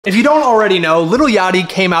If you don't already know, Little Yachty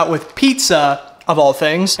came out with pizza, of all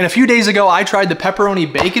things, and a few days ago I tried the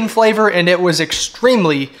pepperoni bacon flavor and it was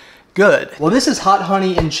extremely good. Well, this is hot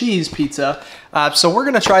honey and cheese pizza, so we're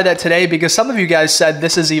gonna try that today because some of you guys said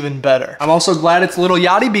this is even better. I'm also glad it's Little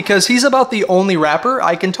Yachty because he's about the only rapper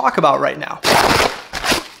I can talk about right now.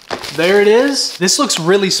 There it is. This looks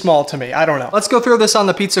really small to me. I don't know. Let's go throw this on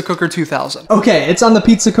the Pizza Cooker 2000. Okay, it's on the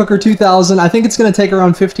Pizza Cooker 2000. I think it's gonna take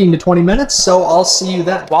around 15 to 20 minutes, so I'll see you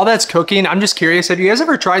then. While that's cooking, I'm just curious, have you guys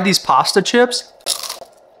ever tried these pasta chips?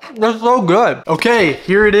 They're so good. Okay,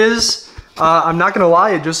 here it is. I'm not gonna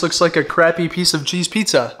lie, it just looks like a crappy piece of cheese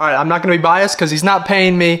pizza. All right, I'm not gonna be biased because he's not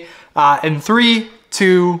paying me. In 3,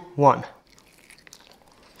 2, 1.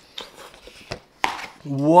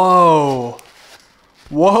 Whoa.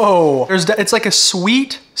 Whoa, it's like a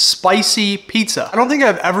sweet, spicy pizza. I don't think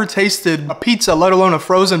I've ever tasted a pizza, let alone a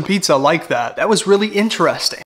frozen pizza like that. That was really interesting.